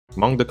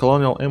Among the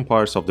colonial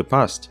empires of the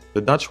past,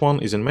 the Dutch one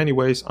is in many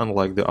ways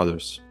unlike the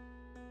others.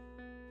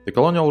 The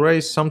colonial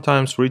race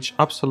sometimes reached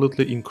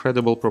absolutely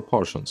incredible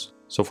proportions,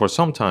 so for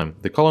some time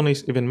the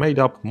colonies even made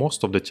up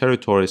most of the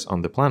territories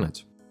on the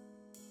planet.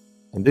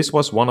 And this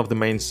was one of the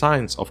main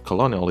signs of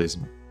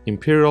colonialism: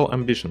 imperial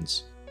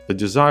ambitions, the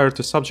desire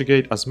to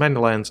subjugate as many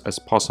lands as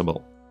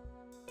possible.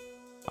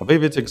 A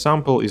vivid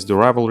example is the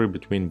rivalry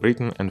between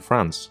Britain and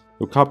France,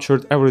 who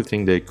captured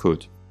everything they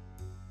could.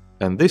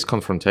 And this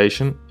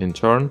confrontation, in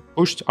turn,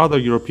 pushed other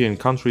European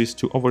countries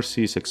to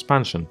overseas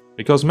expansion,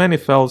 because many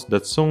felt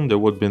that soon there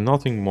would be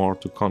nothing more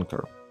to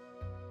conquer.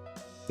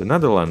 The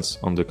Netherlands,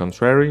 on the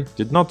contrary,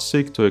 did not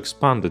seek to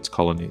expand its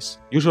colonies,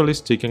 usually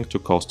sticking to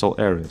coastal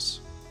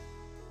areas.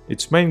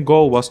 Its main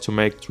goal was to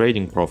make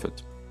trading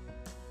profit.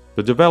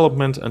 The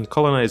development and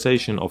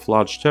colonization of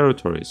large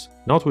territories,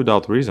 not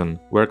without reason,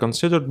 were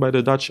considered by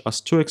the Dutch as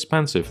too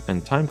expensive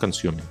and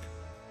time-consuming.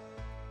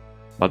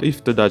 But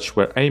if the Dutch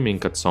were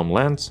aiming at some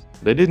lands,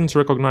 they didn't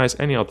recognize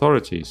any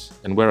authorities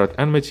and were at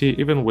enmity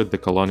even with the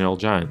colonial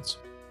giants.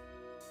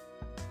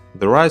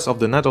 The rise of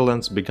the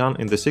Netherlands began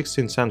in the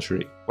 16th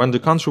century, when the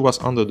country was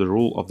under the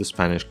rule of the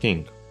Spanish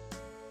king.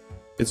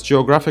 Its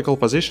geographical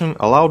position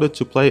allowed it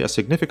to play a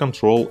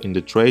significant role in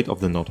the trade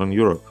of the Northern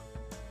Europe.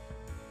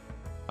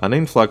 An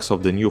influx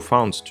of the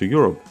newfounds to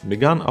Europe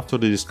began after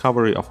the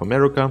discovery of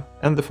America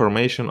and the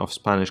formation of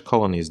Spanish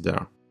colonies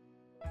there.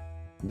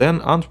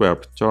 Then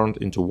Antwerp turned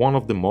into one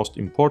of the most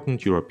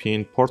important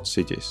European port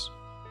cities.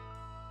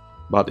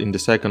 But in the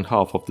second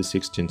half of the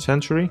 16th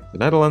century, the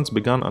Netherlands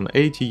began an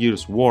 80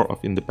 years war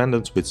of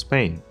independence with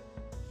Spain.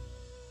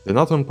 The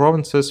northern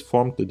provinces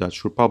formed the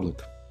Dutch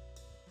Republic.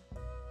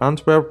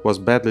 Antwerp was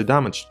badly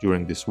damaged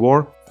during this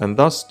war, and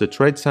thus the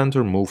trade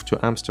center moved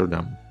to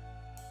Amsterdam.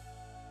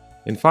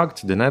 In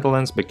fact, the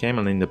Netherlands became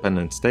an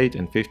independent state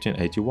in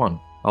 1581,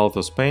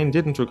 although Spain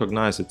didn't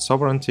recognize its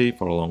sovereignty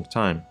for a long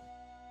time.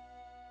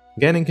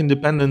 Gaining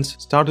independence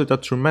started a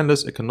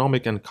tremendous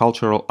economic and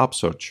cultural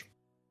upsurge.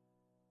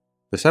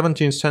 The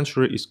 17th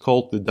century is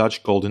called the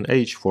Dutch Golden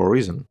Age for a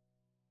reason.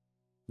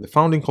 The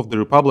founding of the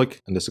Republic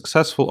and the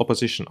successful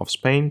opposition of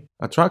Spain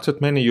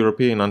attracted many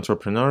European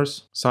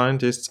entrepreneurs,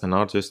 scientists and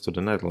artists to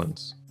the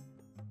Netherlands.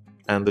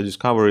 And the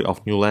discovery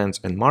of new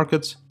lands and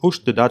markets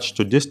pushed the Dutch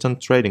to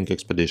distant trading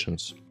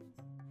expeditions.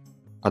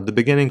 At the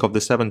beginning of the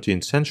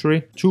 17th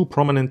century, two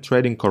prominent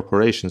trading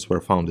corporations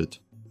were founded: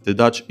 the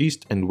Dutch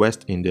East and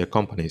West India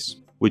Companies,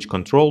 which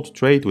controlled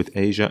trade with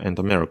Asia and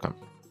America.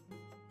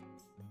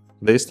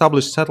 They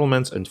established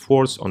settlements and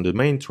forts on the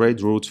main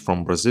trade routes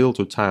from Brazil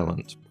to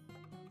Thailand.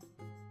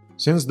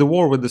 Since the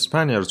war with the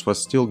Spaniards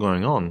was still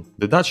going on,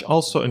 the Dutch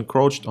also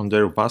encroached on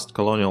their vast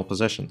colonial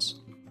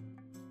possessions.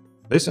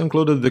 This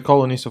included the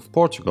colonies of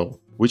Portugal,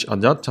 which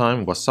at that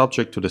time was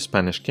subject to the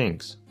Spanish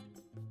kings.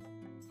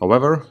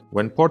 However,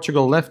 when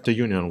Portugal left the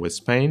union with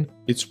Spain,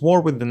 its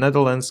war with the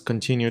Netherlands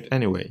continued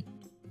anyway.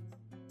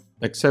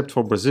 Except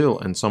for Brazil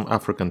and some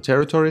African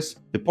territories,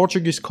 the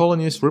Portuguese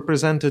colonies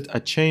represented a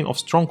chain of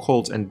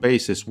strongholds and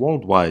bases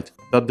worldwide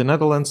that the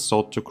Netherlands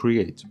sought to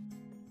create.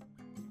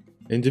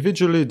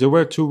 Individually, they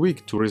were too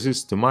weak to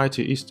resist the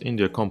mighty East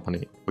India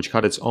Company, which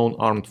had its own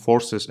armed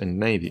forces and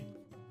navy.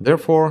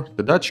 Therefore,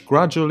 the Dutch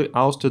gradually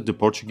ousted the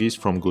Portuguese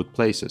from good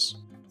places.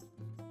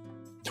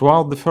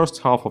 Throughout the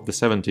first half of the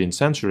 17th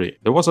century,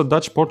 there was a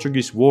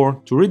Dutch-Portuguese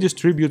war to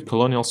redistribute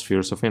colonial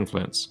spheres of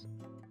influence.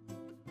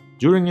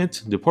 During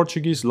it, the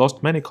Portuguese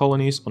lost many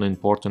colonies on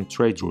important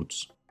trade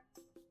routes.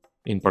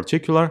 In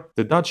particular,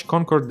 the Dutch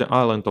conquered the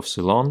island of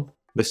Ceylon,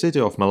 the city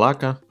of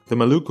Malacca, the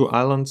Maluku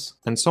Islands,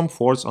 and some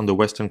forts on the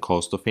western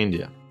coast of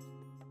India.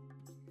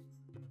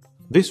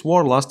 This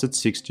war lasted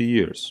 60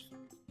 years.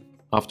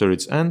 After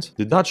its end,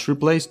 the Dutch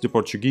replaced the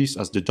Portuguese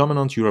as the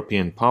dominant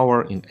European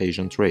power in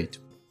Asian trade.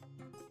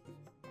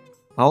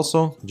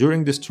 Also,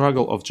 during the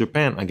struggle of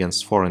Japan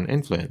against foreign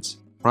influence,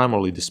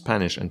 primarily the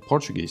Spanish and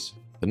Portuguese,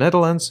 the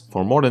Netherlands,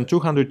 for more than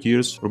 200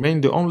 years,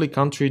 remained the only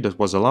country that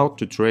was allowed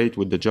to trade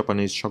with the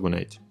Japanese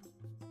shogunate.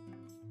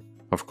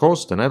 Of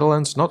course, the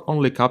Netherlands not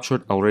only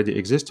captured already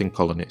existing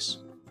colonies.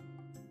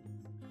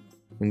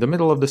 In the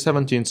middle of the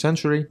 17th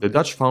century, the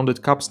Dutch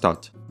founded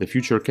Kaapstad, the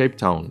future Cape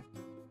Town.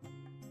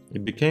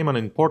 It became an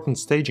important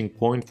staging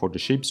point for the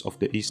ships of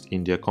the East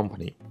India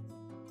Company.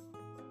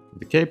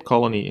 The Cape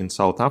Colony in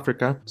South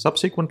Africa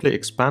subsequently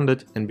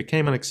expanded and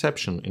became an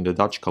exception in the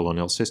Dutch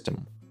colonial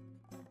system.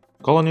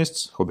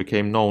 Colonists, who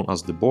became known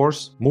as the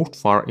Boers, moved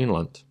far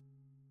inland.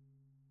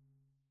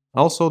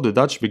 Also, the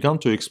Dutch began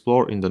to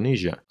explore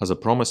Indonesia as a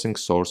promising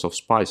source of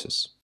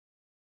spices.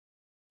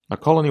 A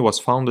colony was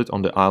founded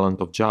on the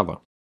island of Java.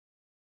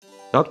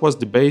 That was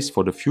the base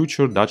for the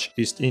future Dutch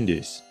East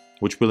Indies,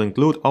 which will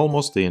include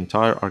almost the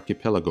entire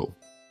archipelago.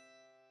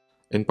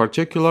 In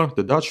particular,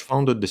 the Dutch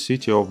founded the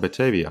city of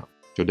Batavia,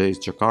 today's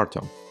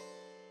Jakarta.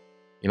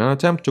 In an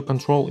attempt to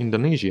control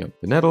Indonesia,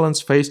 the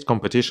Netherlands faced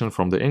competition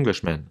from the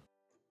Englishmen.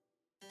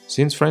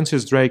 Since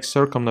Francis Drake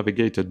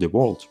circumnavigated the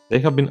world, they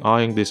have been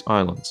eyeing these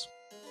islands.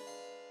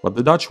 But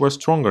the Dutch were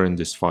stronger in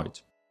this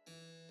fight.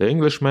 the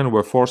Englishmen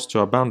were forced to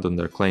abandon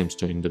their claims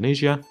to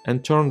Indonesia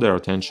and turn their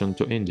attention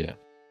to India.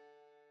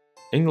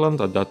 England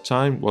at that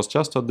time was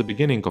just at the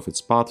beginning of its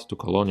path to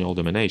colonial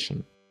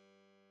domination.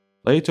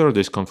 Later,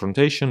 this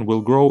confrontation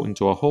will grow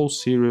into a whole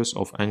series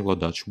of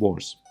Anglo-Dutch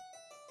wars.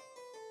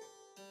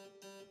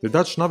 The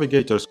Dutch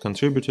navigators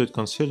contributed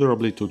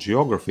considerably to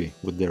geography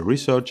with their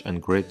research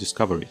and great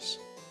discoveries.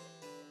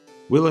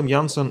 Willem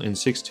Janssen in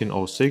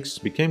 1606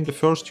 became the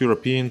first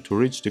European to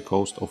reach the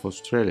coast of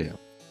Australia.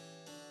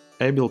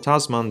 Abel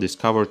Tasman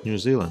discovered New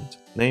Zealand,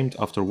 named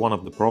after one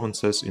of the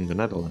provinces in the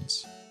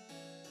Netherlands.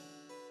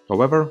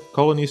 However,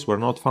 colonies were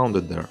not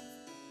founded there.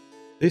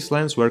 These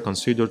lands were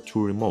considered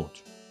too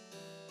remote.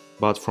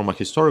 But from a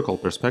historical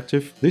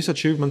perspective, these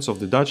achievements of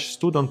the Dutch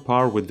stood on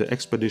par with the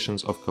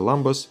expeditions of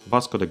Columbus,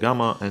 Vasco da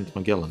Gama and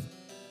Magellan.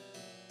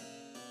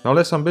 No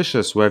less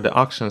ambitious were the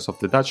actions of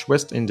the Dutch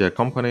West India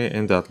Company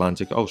in the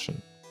Atlantic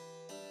Ocean.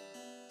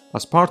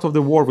 As part of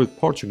the war with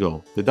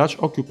Portugal, the Dutch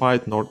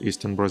occupied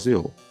northeastern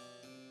Brazil.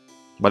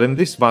 But in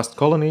this vast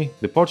colony,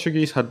 the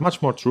Portuguese had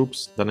much more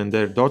troops than in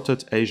their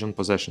dotted Asian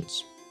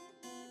possessions.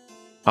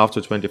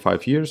 After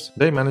 25 years,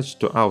 they managed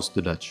to oust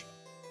the Dutch.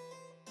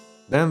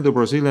 Then the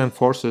Brazilian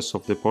forces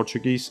of the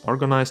Portuguese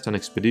organized an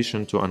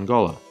expedition to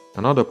Angola,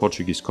 another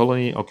Portuguese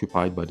colony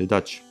occupied by the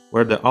Dutch,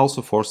 where they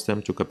also forced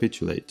them to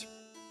capitulate.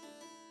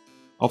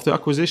 Of the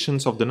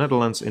acquisitions of the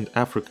Netherlands in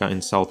Africa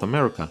and South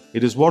America,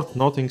 it is worth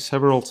noting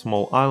several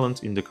small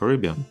islands in the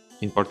Caribbean,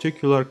 in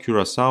particular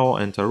Curaçao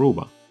and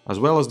Aruba, as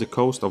well as the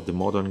coast of the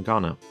modern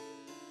Ghana.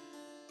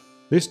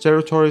 These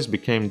territories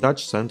became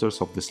Dutch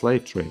centers of the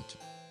slave trade.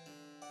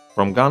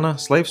 From Ghana,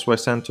 slaves were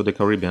sent to the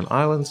Caribbean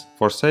islands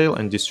for sale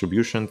and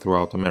distribution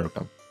throughout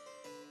America.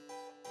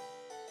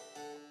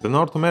 The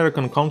North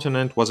American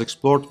continent was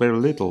explored very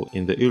little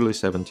in the early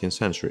 17th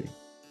century.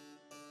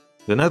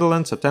 The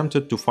Netherlands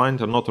attempted to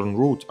find a northern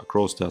route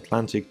across the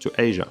Atlantic to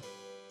Asia.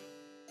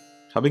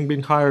 Having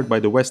been hired by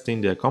the West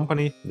India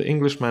Company, the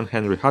Englishman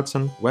Henry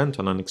Hudson went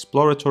on an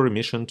exploratory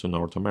mission to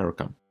North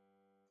America.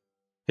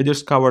 He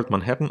discovered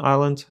Manhattan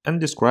Island and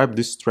described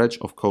this stretch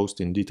of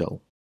coast in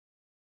detail.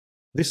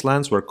 These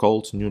lands were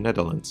called New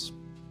Netherlands.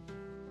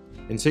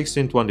 In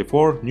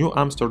 1624, New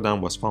Amsterdam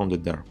was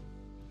founded there.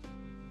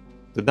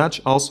 The Dutch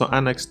also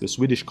annexed the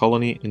Swedish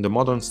colony in the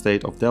modern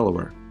state of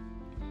Delaware.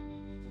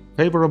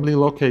 Favorably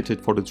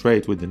located for the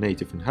trade with the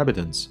native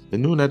inhabitants, the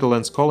New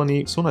Netherlands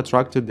colony soon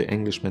attracted the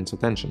Englishmen's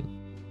attention.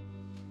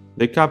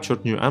 They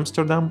captured New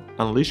Amsterdam,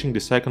 unleashing the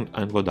Second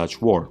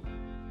Anglo-Dutch War.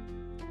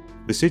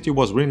 The city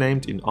was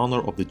renamed in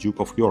honor of the Duke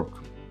of York.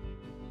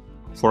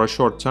 For a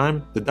short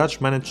time, the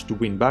Dutch managed to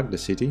win back the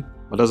city,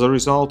 but as a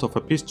result of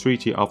a peace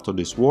treaty after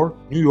this war,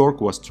 New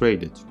York was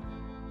traded.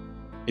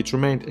 It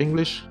remained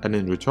English, and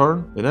in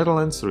return, the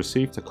Netherlands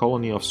received a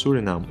colony of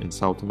Suriname in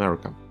South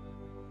America.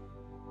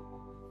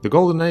 The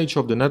golden age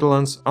of the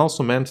Netherlands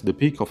also meant the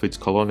peak of its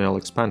colonial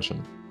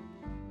expansion.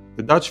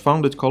 The Dutch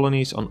founded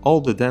colonies on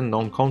all the then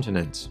known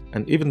continents,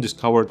 and even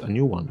discovered a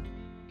new one.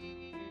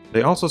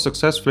 They also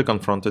successfully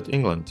confronted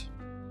England.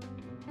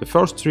 The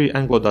first three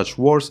Anglo-Dutch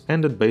wars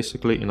ended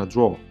basically in a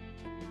draw.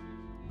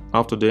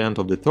 After the end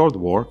of the Third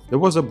War, there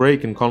was a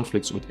break in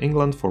conflicts with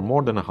England for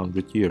more than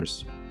 100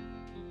 years.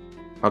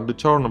 At the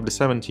turn of the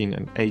 17th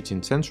and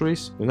 18th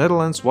centuries, the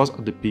Netherlands was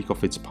at the peak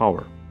of its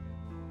power.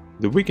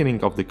 The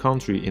weakening of the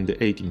country in the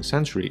 18th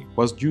century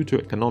was due to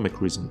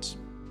economic reasons.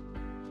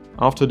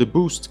 After the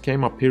boost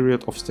came a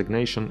period of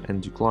stagnation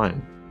and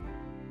decline.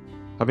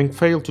 Having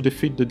failed to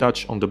defeat the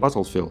Dutch on the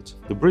battlefield,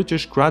 the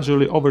British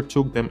gradually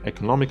overtook them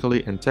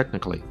economically and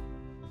technically.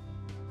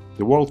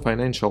 The world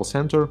financial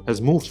center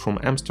has moved from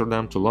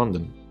Amsterdam to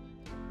London.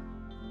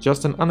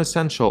 Just an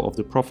unessential of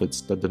the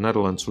profits that the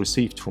Netherlands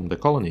received from the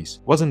colonies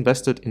was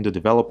invested in the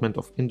development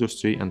of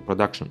industry and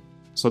production,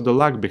 so the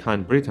lag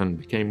behind Britain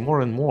became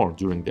more and more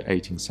during the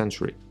 18th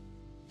century.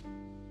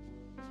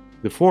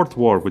 The Fourth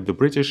War with the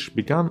British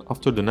began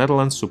after the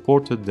Netherlands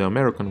supported the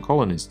American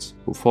colonists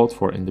who fought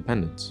for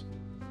independence.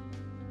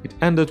 It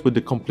ended with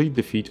the complete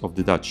defeat of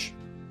the Dutch.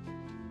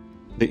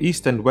 The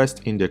East and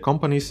West India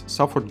Companies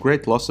suffered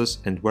great losses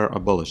and were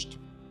abolished.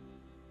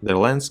 Their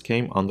lands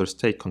came under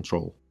state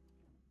control.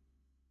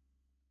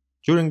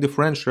 During the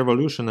French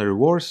Revolutionary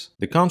Wars,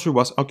 the country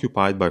was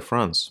occupied by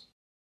France.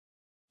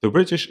 The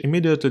British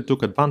immediately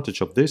took advantage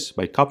of this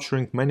by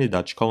capturing many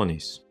Dutch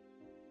colonies.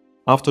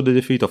 After the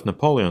defeat of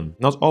Napoleon,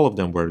 not all of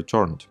them were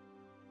returned.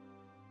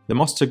 The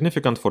most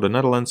significant for the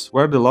Netherlands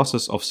were the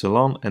losses of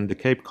Ceylon and the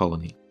Cape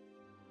Colony.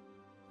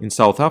 In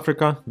South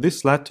Africa,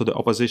 this led to the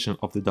opposition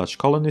of the Dutch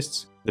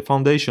colonists, the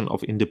foundation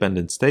of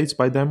independent states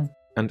by them,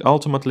 and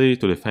ultimately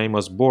to the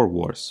famous Boer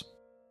Wars.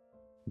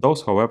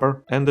 Those,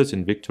 however, ended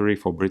in victory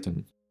for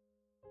Britain.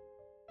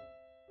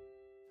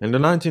 In the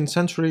 19th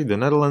century, the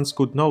Netherlands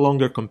could no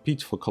longer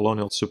compete for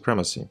colonial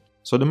supremacy,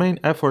 so the main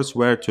efforts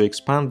were to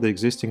expand the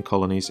existing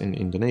colonies in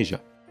Indonesia.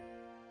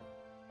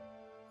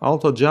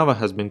 Although Java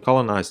has been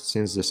colonized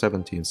since the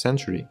 17th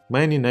century,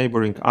 many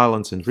neighboring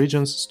islands and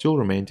regions still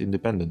remained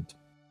independent.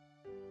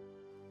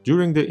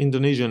 During the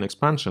Indonesian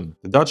expansion,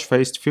 the Dutch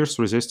faced fierce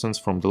resistance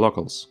from the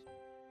locals.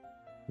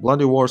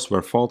 bloody wars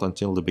were fought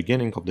until the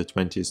beginning of the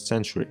 20th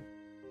century.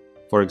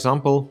 For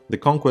example, the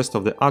conquest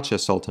of the Aceh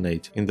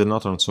Sultanate in the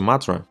northern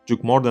Sumatra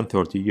took more than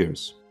 30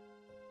 years.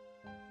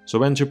 So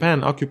when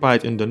Japan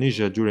occupied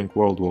Indonesia during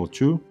World War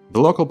II,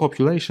 the local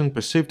population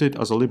perceived it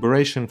as a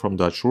liberation from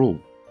Dutch rule.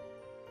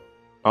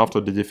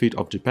 After the defeat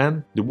of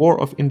Japan, the War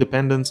of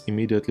Independence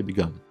immediately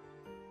began.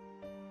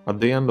 At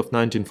the end of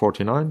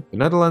 1949, the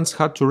Netherlands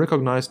had to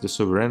recognize the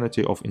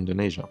sovereignty of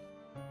Indonesia.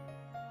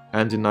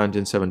 And in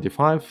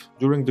 1975,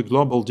 during the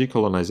global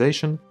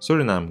decolonization,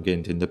 Suriname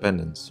gained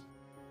independence.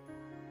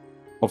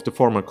 Of the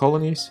former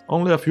colonies,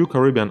 only a few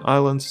Caribbean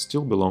islands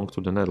still belong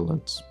to the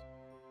Netherlands.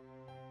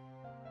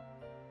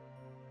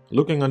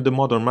 Looking at the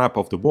modern map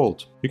of the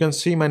world, you can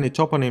see many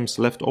toponyms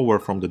left over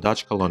from the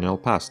Dutch colonial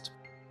past.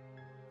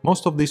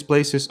 Most of these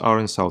places are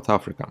in South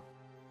Africa.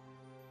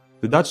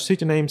 The Dutch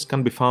city names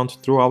can be found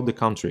throughout the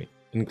country,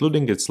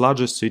 including its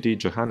largest city,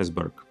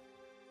 Johannesburg.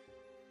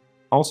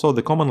 Also,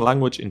 the common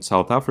language in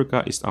South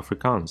Africa is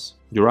Afrikaans,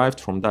 derived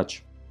from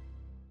Dutch.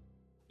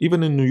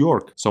 Even in New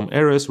York, some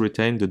areas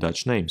retain the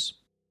Dutch names.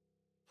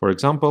 For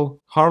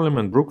example, Haarlem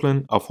and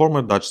Brooklyn are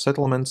former Dutch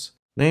settlements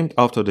named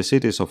after the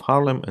cities of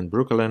Haarlem and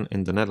Breukelen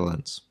in the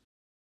Netherlands.